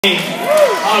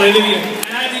Hallelujah.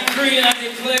 And I decree and I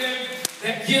declare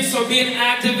that gifts are being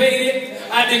activated.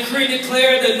 I decree and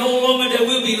declare that no longer that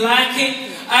we'll be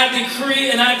lacking. I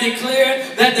decree and I declare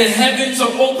that the heavens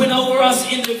are open over us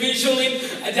individually.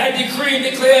 I decree and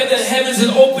declare that heavens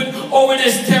are open over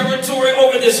this territory,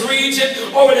 over this region,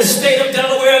 over the state of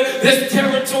Delaware, this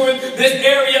territory, this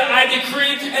area. I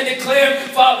decree and declare,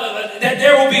 Father, that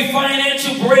there will be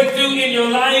financial breakthrough in your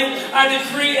life. I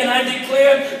decree and I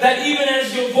declare that even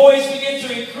as your voice begins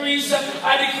to increase,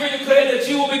 I decree and declare that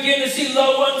you will begin to see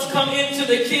loved ones come into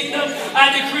the kingdom.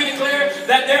 I decree and declare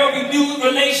that there will be new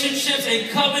relationships and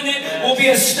covenant will be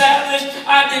established.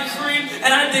 I decree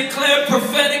and I declare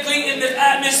prophetically in this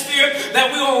atmosphere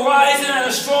that we will rise as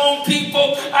a strong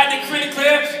people. I decree and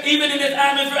declare even in this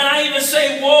atmosphere, and I even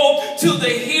say woe to the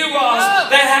heroes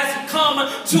that has come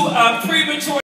to a premature